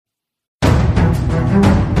Slides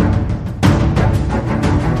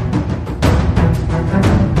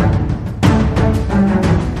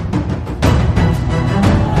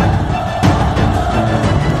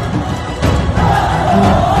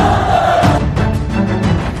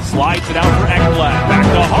it out for Ekblad. Back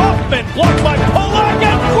to Hoffman. Blocked by Polak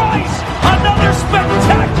and Price. Another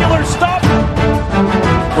spectacular stop.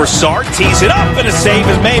 Broussard tees it up and a save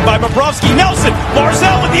is made by Bobrovsky. Nelson.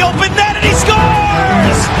 Barzal with the open net and he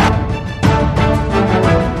scores!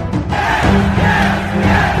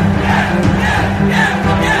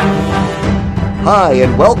 Hi,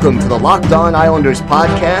 and welcome to the Locked On Islanders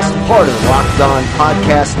podcast, part of the Locked On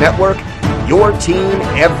Podcast Network, your team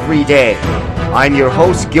every day. I'm your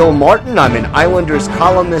host, Gil Martin. I'm an Islanders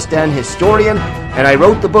columnist and historian, and I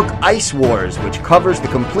wrote the book Ice Wars, which covers the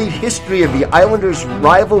complete history of the Islanders'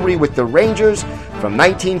 rivalry with the Rangers from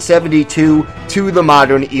 1972 to the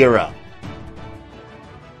modern era.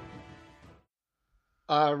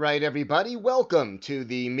 All right, everybody, welcome to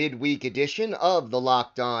the midweek edition of the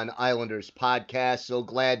Locked On Islanders podcast. So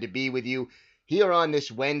glad to be with you here on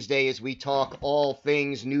this Wednesday as we talk all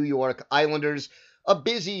things New York Islanders. A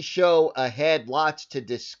busy show ahead, lots to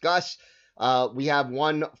discuss. We have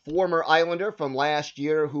one former Islander from last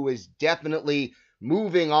year who is definitely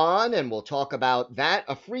moving on, and we'll talk about that.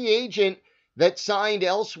 A free agent that signed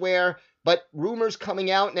elsewhere, but rumors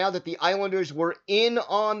coming out now that the Islanders were in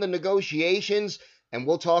on the negotiations, and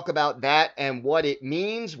we'll talk about that and what it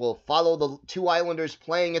means. We'll follow the two Islanders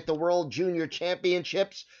playing at the World Junior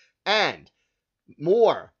Championships, and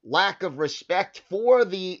more lack of respect for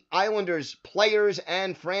the Islanders players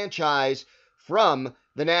and franchise from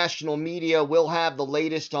the national media. We'll have the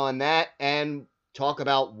latest on that and talk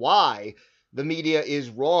about why the media is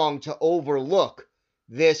wrong to overlook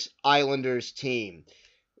this Islanders team.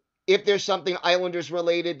 If there's something Islanders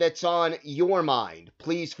related that's on your mind,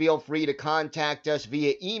 please feel free to contact us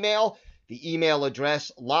via email. The email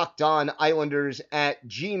address,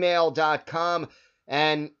 lockedonislanders@gmail.com,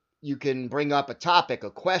 and you can bring up a topic,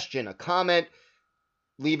 a question, a comment.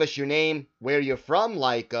 Leave us your name, where you're from,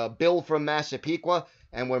 like Bill from Massapequa,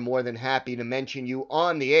 and we're more than happy to mention you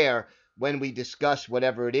on the air when we discuss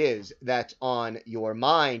whatever it is that's on your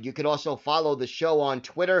mind. You can also follow the show on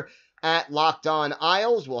Twitter at Locked On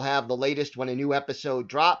Isles. We'll have the latest when a new episode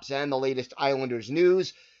drops and the latest Islanders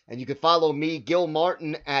news. And you can follow me, Gil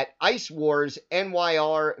Martin, at Ice Wars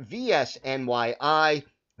NYR VSNYI.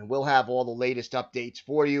 And we'll have all the latest updates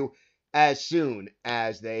for you as soon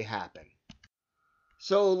as they happen.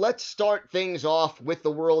 So let's start things off with the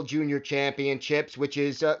World Junior Championships, which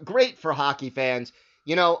is great for hockey fans.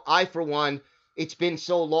 You know, I, for one, it's been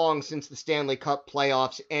so long since the Stanley Cup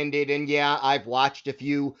playoffs ended. And yeah, I've watched a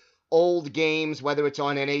few old games, whether it's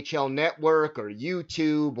on NHL Network or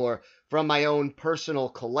YouTube or from my own personal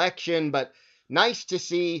collection. But nice to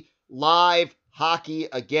see live hockey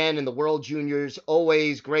again in the World Juniors,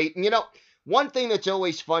 always great. And you know, one thing that's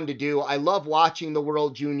always fun to do, I love watching the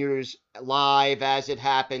World Juniors live as it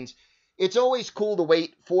happens. It's always cool to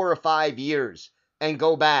wait 4 or 5 years and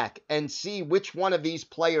go back and see which one of these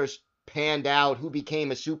players panned out, who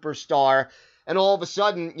became a superstar. And all of a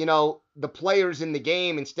sudden, you know, the players in the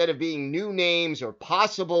game, instead of being new names or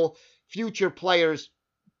possible future players,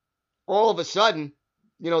 all of a sudden,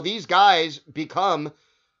 you know, these guys become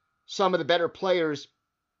some of the better players,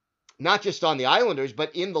 not just on the Islanders,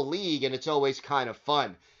 but in the league, and it's always kind of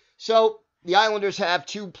fun. So the Islanders have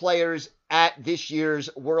 2 players at this year's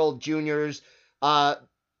World Juniors.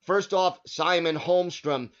 First off, Simon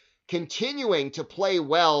Holmstrom continuing to play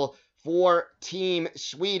well for Team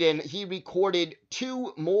Sweden. He recorded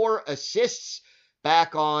 2 more assists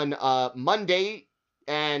back on Monday,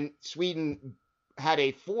 and Sweden had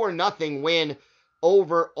a 4-0 win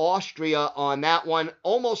over Austria on that one.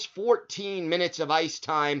 Almost 14 minutes of ice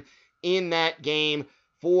time in that game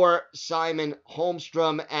for Simon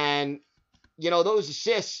Holmstrom. And, you know, those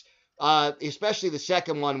assists, especially the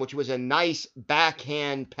second one, which was a nice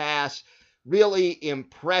backhand pass, really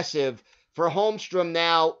impressive. For Holmstrom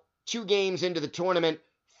now, 2 games into the tournament,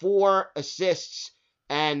 4 assists,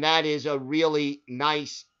 and that is a really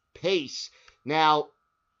nice pace. Now,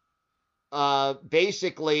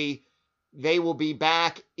 basically, they will be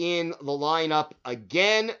back in the lineup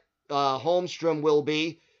again. Holmstrom will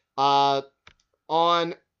be on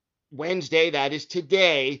Wednesday, that is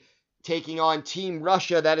today, taking on Team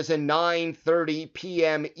Russia. That is a 9:30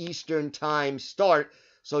 p.m. Eastern Time start.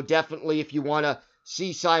 So definitely, if you want to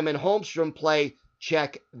see Simon Holmstrom play,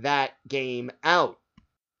 check that game out.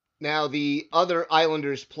 Now, the other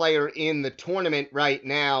Islanders player in the tournament right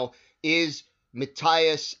now is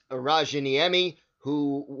Matias Rajaniemi,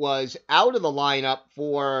 who was out of the lineup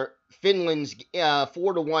for Finland's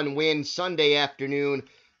 4-1 win Sunday afternoon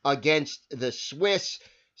against the Swiss.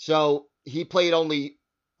 So he played only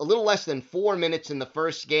a little less than 4 minutes in the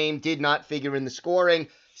first game, did not figure in the scoring,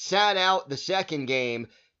 sat out the second game,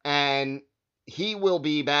 and he will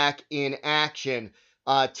be back in action.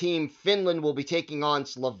 Team Finland will be taking on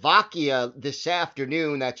Slovakia this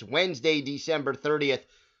afternoon. That's Wednesday, December 30th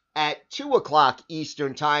at 2 o'clock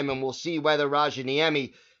Eastern Time, and we'll see whether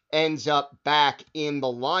Rajaniemi ends up back in the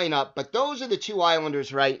lineup. But those are the two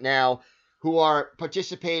Islanders right now who are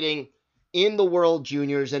participating in the World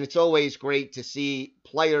Juniors, and it's always great to see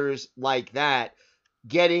players like that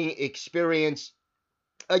getting experience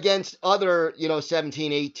against other,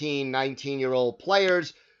 17, 18, 19-year-old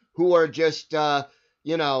players who are just, among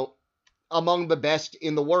the best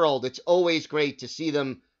in the world. It's always great to see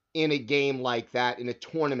them in a game like that, in a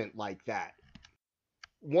tournament like that.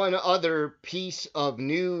 One other piece of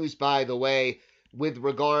news, by the way, with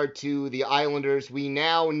regard to the Islanders, we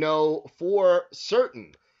now know for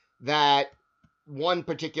certain that one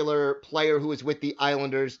particular player who is with the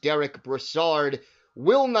Islanders, Derek Brassard,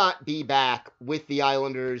 will not be back with the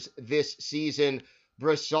Islanders this season.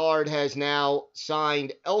 Brassard has now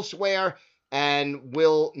signed elsewhere and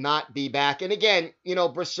will not be back. And again,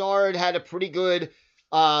 Brassard had a pretty good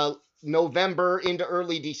November into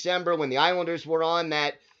early December when the Islanders were on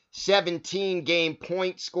that 17-game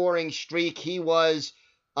point scoring streak. He was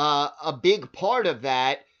a big part of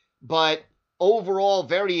that, but overall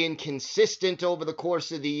very inconsistent over the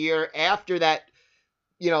course of the year. After that,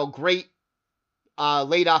 great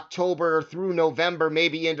late October through November,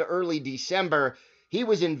 maybe into early December, he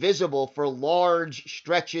was invisible for large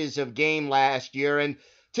stretches of game last year. And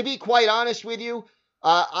to be quite honest with you,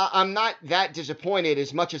 I'm not that disappointed,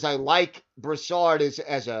 as much as I like Brassard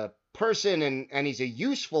as a person and he's a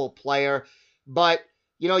useful player. But,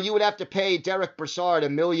 you would have to pay Derek Brassard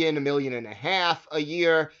 $1 million, $1.5 million a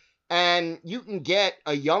year, and you can get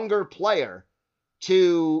a younger player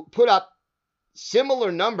to put up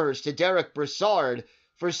similar numbers to Derek Brassard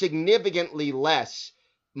for significantly less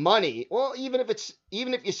money. Well, even if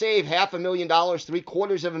you save $500,000,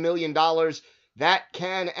 $750,000, that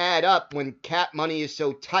can add up when cap money is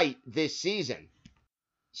so tight this season.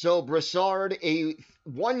 So Brassard, a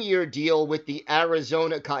one-year deal with the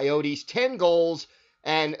Arizona Coyotes, 10 goals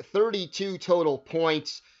and 32 total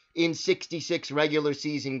points in 66 regular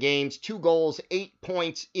season games, 2 goals, 8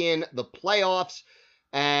 points in the playoffs.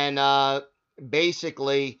 And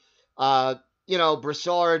basically,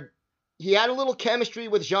 Brassard, he had a little chemistry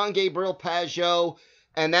with Jean-Gabriel Pageau,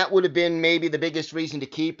 and that would have been maybe the biggest reason to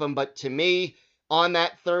keep him. But to me, on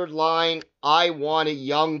that third line, I want a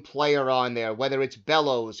young player on there, whether it's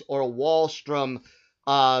Bellows or Wahlstrom.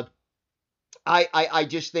 I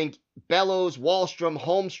just think Bellows, Wahlstrom,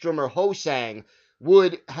 Holmstrom, or Hosang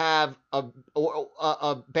would have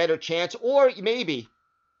a better chance. Or maybe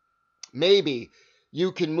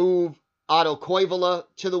you can move Otto Koivula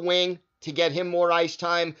to the wing to get him more ice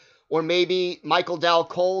time. Or maybe Michael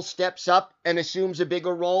Dal-Cole steps up and assumes a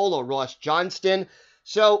bigger role, or Ross Johnston.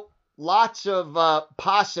 So lots of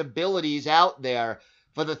possibilities out there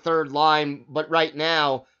for the third line. But right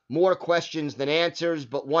now, more questions than answers.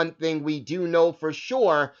 But one thing we do know for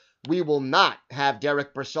sure, we will not have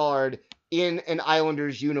Derek Brassard in an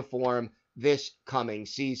Islanders uniform this coming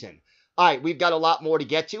season. All right, we've got a lot more to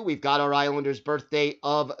get to. We've got our Islanders birthday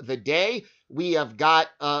of the day. We have got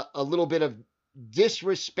a little bit of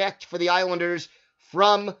disrespect for the Islanders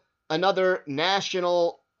from another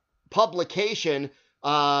national publication,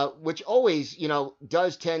 which always,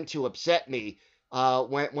 does tend to upset me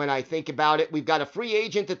when I think about it. We've got a free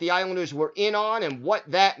agent that the Islanders were in on and what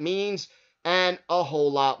that means, and a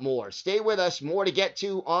whole lot more. Stay with us. More to get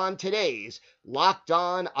to on today's Locked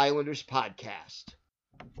On Islanders podcast.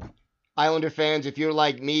 Islander fans, if you're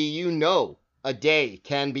like me, you know a day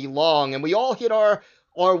can be long, and we all hit our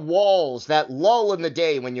walls, that lull in the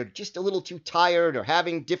day when you're just a little too tired or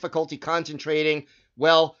having difficulty concentrating.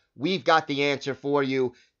 Well, we've got the answer for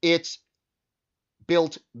you. It's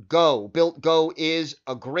Built Go. Built Go is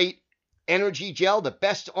a great energy gel, the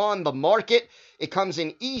best on the market. It comes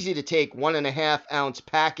in easy-to-take 1.5-ounce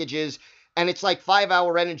packages, and it's like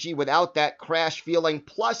 5-hour energy without that crash feeling.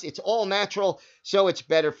 Plus, it's all natural, so it's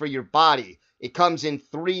better for your body. It comes in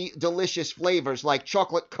 3 delicious flavors like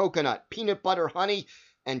chocolate coconut, peanut butter honey,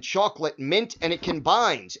 and chocolate mint, and it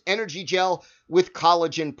combines energy gel with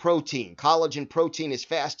collagen protein. Collagen protein is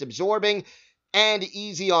fast absorbing and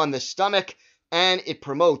easy on the stomach, and it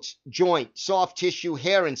promotes joint, soft tissue,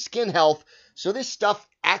 hair, and skin health. So this stuff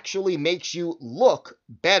actually makes you look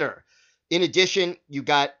better. In addition, you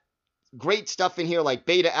got great stuff in here like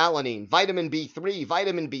beta-alanine, vitamin B3,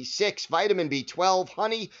 vitamin B6, vitamin B12,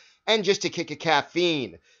 honey, and just a kick of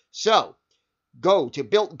caffeine. So, go to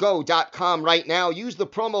BuiltGo.com right now. Use the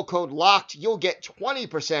promo code LOCKED. You'll get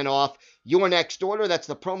 20% off your next order. That's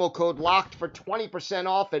the promo code LOCKED for 20%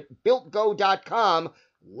 off at BuiltGo.com.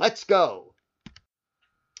 Let's go.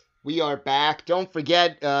 We are back. Don't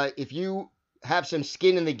forget, if you have some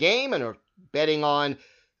skin in the game and are betting on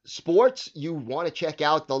sports, you want to check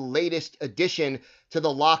out the latest addition to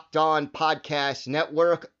the Locked On Podcast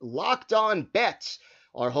Network, Locked On Bets.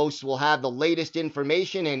 Our hosts will have the latest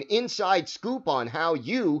information and inside scoop on how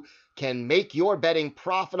you can make your betting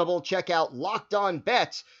profitable. Check out Locked On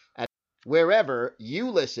Bets at wherever you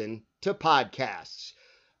listen to podcasts.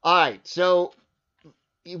 All right, so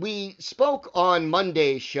we spoke on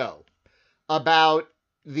Monday's show about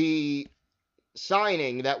the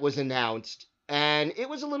signing that was announced, and it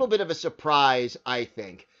was a little bit of a surprise, I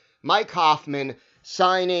think. Mike Hoffman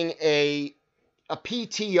signing a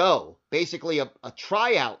PTO, basically a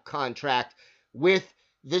tryout contract with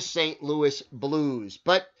the St. Louis Blues.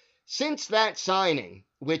 But since that signing,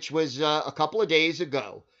 which was a couple of days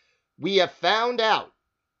ago, we have found out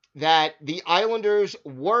that the Islanders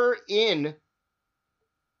were in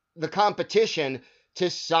the competition to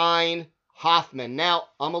sign Hoffman. Now,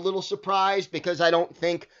 I'm a little surprised because I don't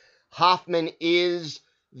think Hoffman is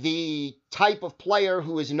the type of player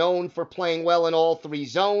who is known for playing well in all three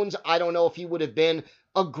zones. I don't know if he would have been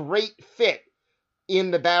a great fit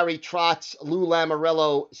in the Barry Trotz, Lou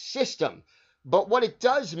Lamoriello system. But what it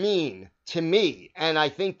does mean to me, and I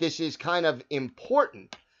think this is kind of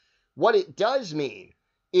important, what it does mean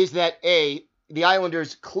is that A, the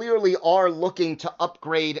Islanders clearly are looking to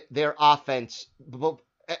upgrade their offense,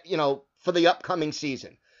 for the upcoming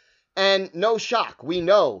season. And no shock, we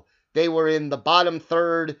know they were in the bottom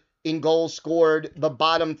third in goals scored, the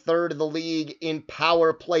bottom third of the league in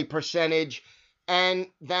power play percentage, and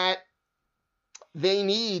that they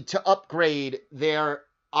need to upgrade their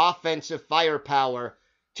offensive firepower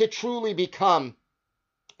to truly become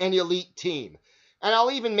an elite team. And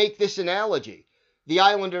I'll even make this analogy. The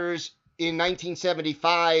Islanders in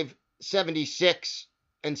 1975, 76,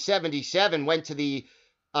 and 77 went to the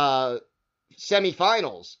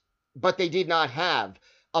semifinals, but they did not have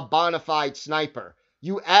a bona fide sniper.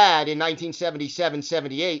 You add in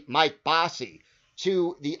 1977-78 Mike Bossy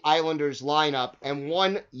to the Islanders lineup, and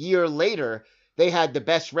 1 year later they had the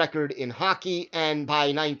best record in hockey, and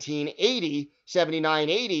by 1980,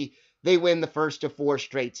 79-80, they win the first of 4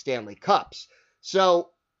 straight Stanley Cups.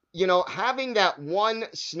 So, having that one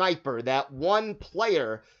sniper, that one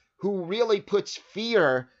player who really puts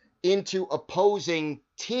fear into opposing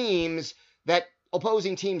teams, that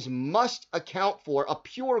opposing teams must account for, a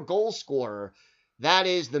pure goal scorer, that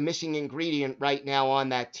is the missing ingredient right now on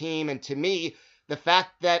that team. And to me, the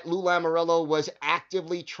fact that Lou Lamoriello was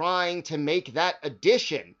actively trying to make that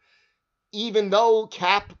addition, even though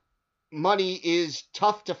cap money is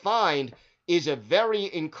tough to find, is a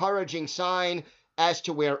very encouraging sign as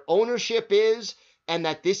to where ownership is, and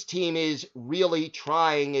that this team is really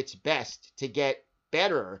trying its best to get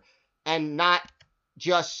better and not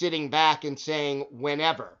just sitting back and saying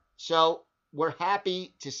whenever. So we're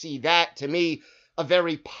happy to see that. To me, a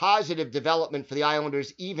very positive development for the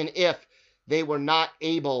Islanders, even if they were not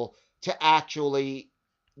able to actually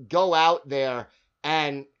go out there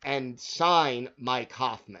and sign Mike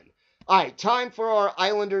Hoffman. All right, time for our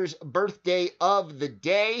Islanders birthday of the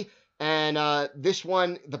day. And this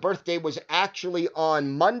one, the birthday was actually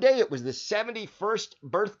on Monday. It was the 71st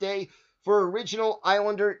birthday for original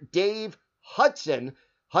Islander Dave Hudson.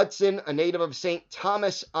 Hudson, a native of St.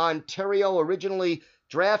 Thomas, Ontario, originally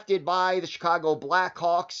drafted by the Chicago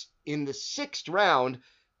Blackhawks in the 6th round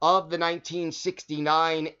of the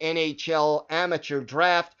 1969 NHL amateur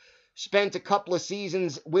draft. Spent a couple of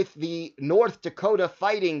seasons with the North Dakota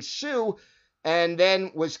Fighting Sioux, and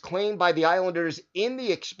then was claimed by the Islanders in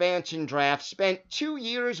the expansion draft. Spent 2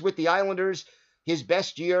 years with the Islanders. His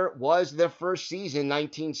best year was their first season,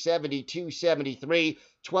 1972-73.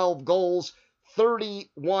 12 goals,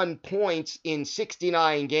 31 points in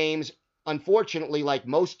 69 games. Unfortunately, like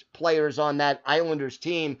most players on that Islanders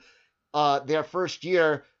team, their first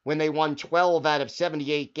year when they won 12 out of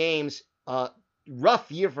 78 games,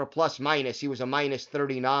 rough year for plus minus. He was a minus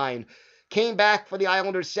 39. Came back for the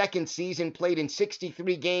Islanders' second season, played in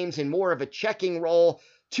 63 games in more of a checking role.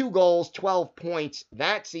 2 goals, 12 points.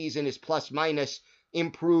 That season is plus minus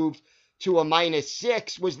improved to a minus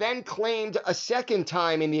 6. Was then claimed a second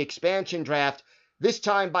time in the expansion draft, this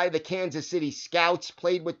time by the Kansas City Scouts.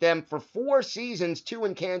 Played with them for 4 seasons, 2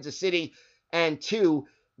 in Kansas City and 2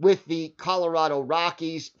 with the Colorado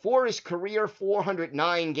Rockies. For his career,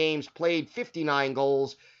 409 games played, 59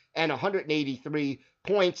 goals, and 183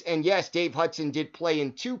 points. And yes, Dave Hudson did play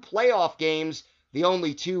in 2 playoff games, the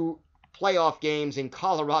only 2 playoff games in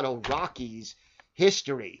Colorado Rockies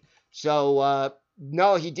history. So,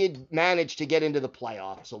 no, he did manage to get into the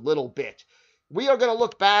playoffs a little bit. We are going to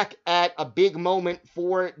look back at a big moment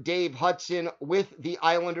for Dave Hudson with the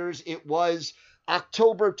Islanders. It was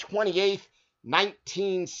October 28th,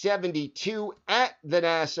 1972 at the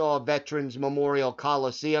Nassau Veterans Memorial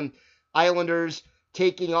Coliseum. Islanders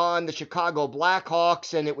taking on the Chicago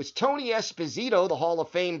Blackhawks, and it was Tony Esposito, the Hall of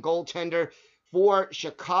Fame goaltender for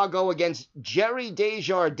Chicago, against Jerry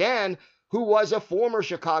Desjardins, who was a former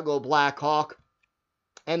Chicago Blackhawk.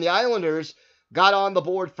 And the Islanders got on the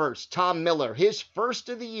board first. Tom Miller, his first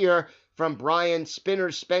of the year from Brian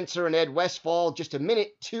Spinner Spencer and Ed Westfall, just a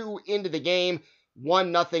minute 2 into the game,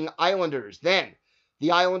 1-0 Islanders. Then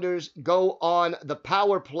the Islanders go on the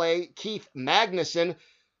power play. Keith Magnuson,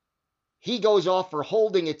 he goes off for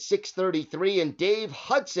holding at 6:33, and Dave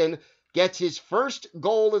Hudson gets his first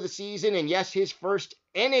goal of the season, and yes, his first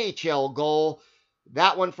NHL goal.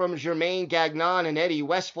 That one from Germain Gagnon and Eddie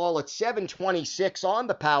Westfall at 7:26 on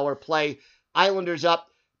the power play. Islanders up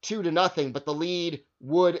 2-0, but the lead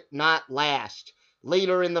would not last.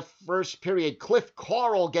 Later in the first period, Cliff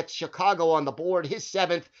Carl gets Chicago on the board, his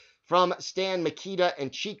 7th from Stan Mikita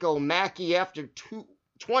and Chico Mackey. After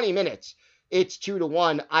 20 minutes, it's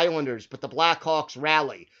 2-1 Islanders, but the Blackhawks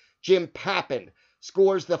rally. Jim Pappen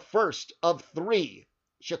scores the first of 3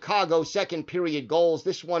 Chicago second period goals.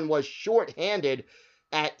 This one was shorthanded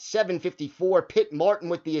at 7:54. Pitt Martin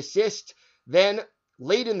with the assist. Then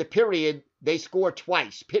late in the period, they score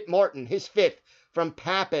twice. Pitt Martin, his 5th from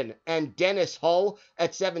Pappen and Dennis Hull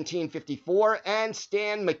at 17:54. And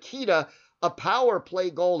Stan Mikita, a power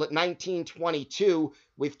play goal at 19:22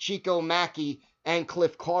 with Chico Mackey and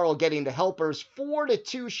Cliff Carl getting the helpers.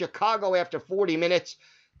 4-2 Chicago after 40 minutes.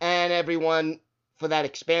 And everyone for that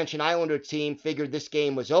expansion Islander team figured this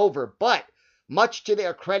game was over. But much to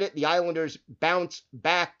their credit, the Islanders bounce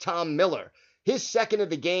back. Tom Miller, his 2nd of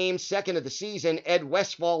the game, 2nd of the season. Ed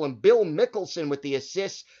Westfall and Bill Mickelson with the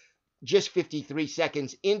assists just 53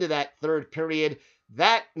 seconds into that third period.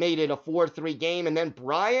 That made it a 4-3 game. And then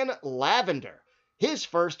Brian Lavender, his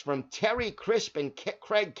first from Terry Crisp and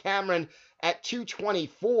Craig Cameron at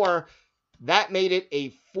 2:24. That made it a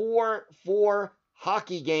 4-4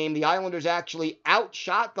 hockey game. The Islanders actually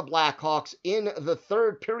outshot the Blackhawks in the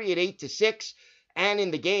third period 8-6, and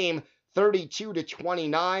in the game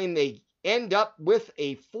 32-29. They end up with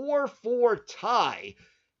a 4-4 tie.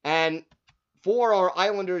 And for our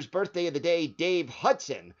Islanders birthday of the day, Dave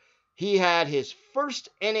Hudson, he had his first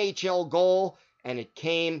NHL goal, and it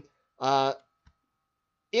came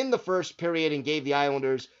in the first period and gave the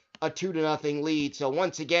Islanders a 2-0 lead. So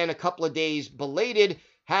once again, a couple of days belated.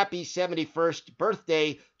 Happy 71st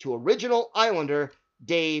birthday to original Islander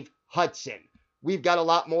Dave Hudson. We've got a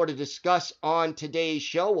lot more to discuss on today's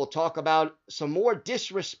show. We'll talk about some more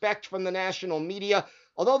disrespect from the national media,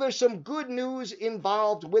 although there's some good news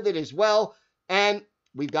involved with it as well. And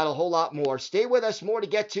we've got a whole lot more. Stay with us, more to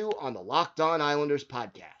get to on the Locked On Islanders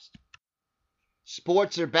podcast.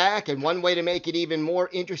 Sports are back, and one way to make it even more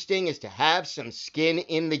interesting is to have some skin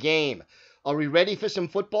in the game. Are we ready for some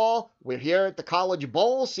football? We're here at the College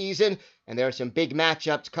Bowl season, and there are some big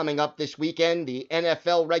matchups coming up this weekend. The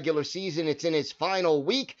NFL regular season, it's in its final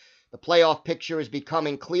week. The playoff picture is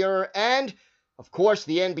becoming clearer, and, of course,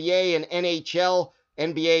 the NBA and NHL.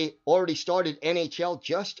 NBA already started, NHL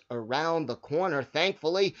just around the corner,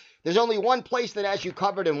 thankfully. There's only one place that has you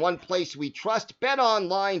covered and one place we trust,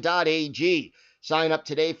 betonline.ag. Sign up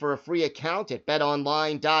today for a free account at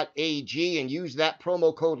betonline.ag and use that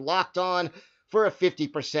promo code LOCKEDON for a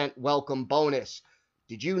 50% welcome bonus.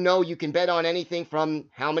 Did you know you can bet on anything from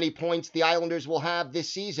how many points the Islanders will have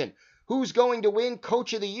this season? Who's going to win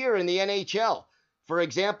Coach of the Year in the NHL? For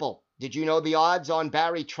example, did you know the odds on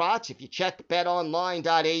Barry Trotz? If you check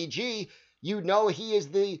betonline.ag, you'd know he is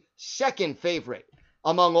the second favorite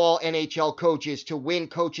among all NHL coaches to win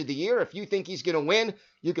Coach of the Year. If you think he's going to win,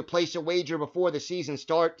 you could place a wager before the season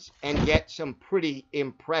starts and get some pretty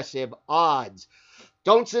impressive odds.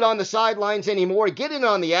 Don't sit on the sidelines anymore. Get in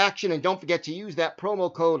on the action, and don't forget to use that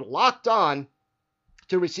promo code LOCKEDON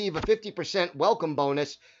to receive a 50% welcome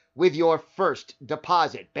bonus with your first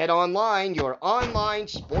deposit. BetOnline, your online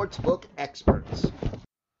sportsbook experts.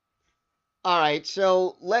 All right,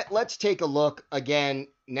 so let's take a look again.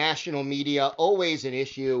 National media, always an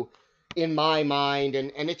issue in my mind,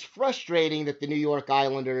 and it's frustrating that the New York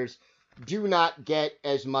Islanders do not get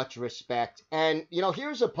as much respect. And,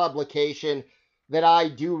 here's a publication that I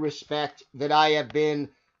do respect, that I have been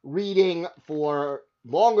reading for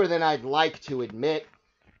longer than I'd like to admit.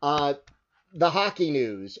 The Hockey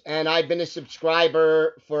News, and I've been a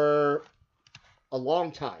subscriber for a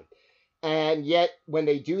long time. And yet, when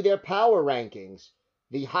they do their power rankings,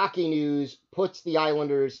 the Hockey News puts the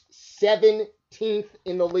Islanders 17th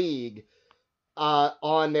in the league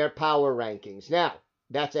on their power rankings. Now,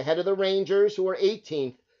 that's ahead of the Rangers, who are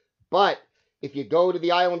 18th. But if you go to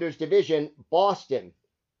the Islanders division, Boston,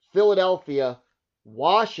 Philadelphia,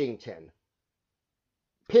 Washington,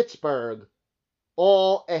 Pittsburgh,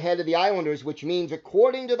 all ahead of the Islanders, which means,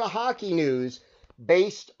 according to the Hockey News,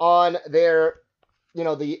 based on their,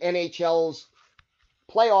 the NHL's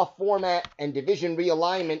playoff format and division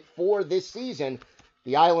realignment for this season,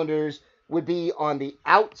 the Islanders would be on the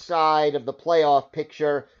outside of the playoff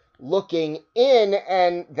picture looking in,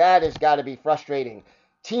 and that has got to be frustrating.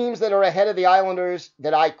 Teams that are ahead of the Islanders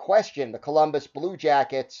that I question, the Columbus Blue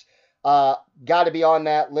Jackets, got to be on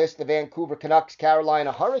that list. The Vancouver Canucks,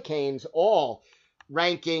 Carolina Hurricanes, all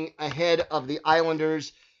ranking ahead of the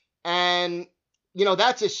Islanders. And,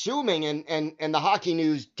 that's assuming, and the Hockey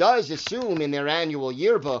News does assume in their annual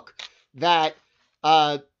yearbook that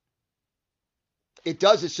it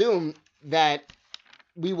does assume that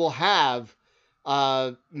we will have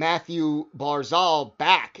Matthew Barzal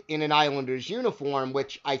back in an Islanders uniform,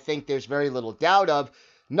 which I think there's very little doubt of.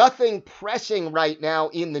 Nothing pressing right now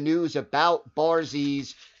in the news about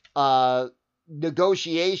Barzy's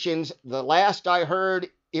negotiations. The last I heard,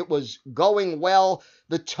 it was going well.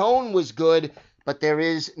 The tone was good, but there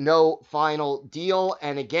is no final deal.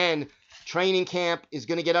 And again, training camp is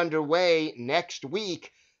going to get underway next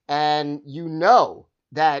week. And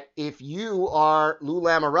that if you are Lou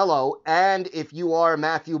Lamoriello and if you are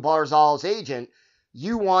Matthew Barzal's agent,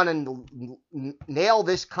 you want to nail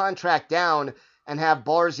this contract down and have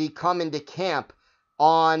Barzy come into camp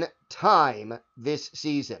on time this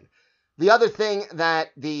season. The other thing that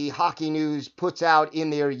the Hockey News puts out in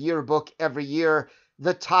their yearbook every year,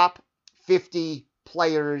 the top 50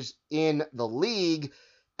 players in the league.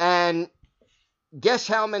 And guess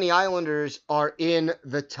how many Islanders are in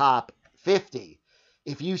the top 50?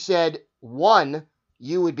 If you said 1,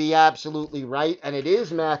 you would be absolutely right, and it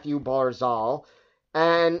is Matthew Barzal.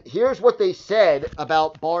 And here's what they said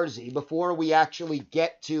about Barzy before we actually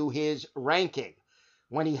get to his ranking.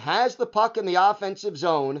 When he has the puck in the offensive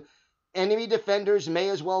zone, enemy defenders may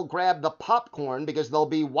as well grab the popcorn because they'll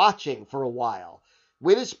be watching for a while.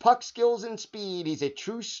 With his puck skills and speed, he's a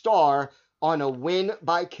true star on a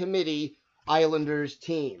win-by-committee Islanders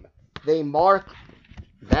team. They mark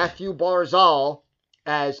Matthew Barzal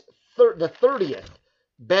as the 30th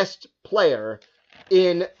best player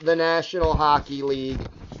in the National Hockey League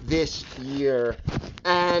this year.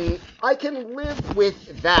 And I can live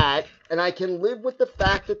with that, and I can live with the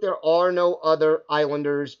fact that there are no other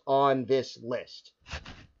Islanders on this list.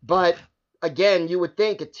 But again, you would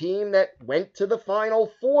think a team that went to the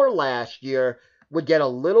Final Four last year would get a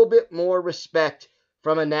little bit more respect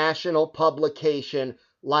from a national publication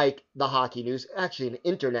like the Hockey News, actually an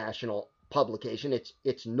international publication.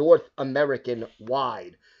 It's North American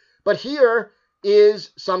wide. But here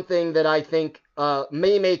is something that I think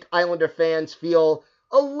may make Islander fans feel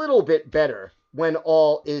a little bit better when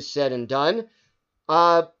all is said and done.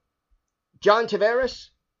 John Tavares,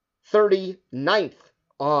 39th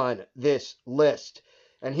on this list.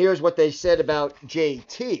 And here's what they said about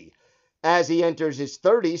JT. As he enters his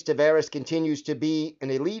 30s, Tavares continues to be an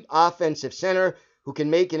elite offensive center who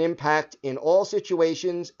can make an impact in all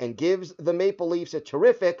situations and gives the Maple Leafs a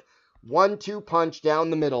terrific 1-2 punch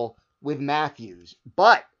down the middle with Matthews.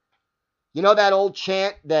 But, that old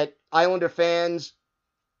chant that Islander fans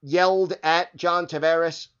yelled at John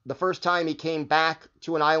Tavares the first time he came back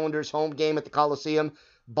to an Islanders home game at the Coliseum?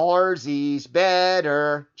 Barzy's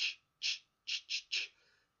better.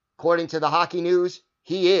 According to the Hockey News,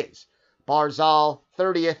 he is. Barzal,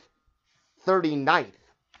 30th, 39th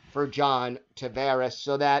for John Tavares,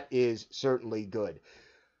 so that is certainly good.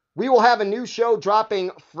 We will have a new show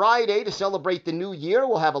dropping Friday to celebrate the new year.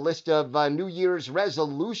 We'll have a list of New Year's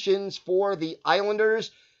resolutions for the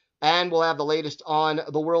Islanders, and we'll have the latest on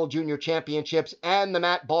the World Junior Championships and the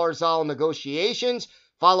Matt Barzal negotiations.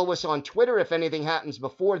 Follow us on Twitter. If anything happens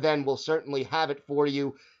before then, we'll certainly have it for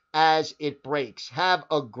you as it breaks. Have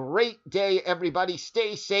a great day, everybody.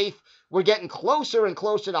 Stay safe. We're getting closer and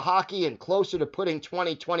closer to hockey and closer to putting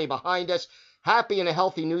 2020 behind us. Happy and a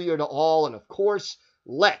healthy new year to all. And of course,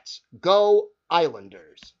 let's go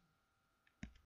Islanders.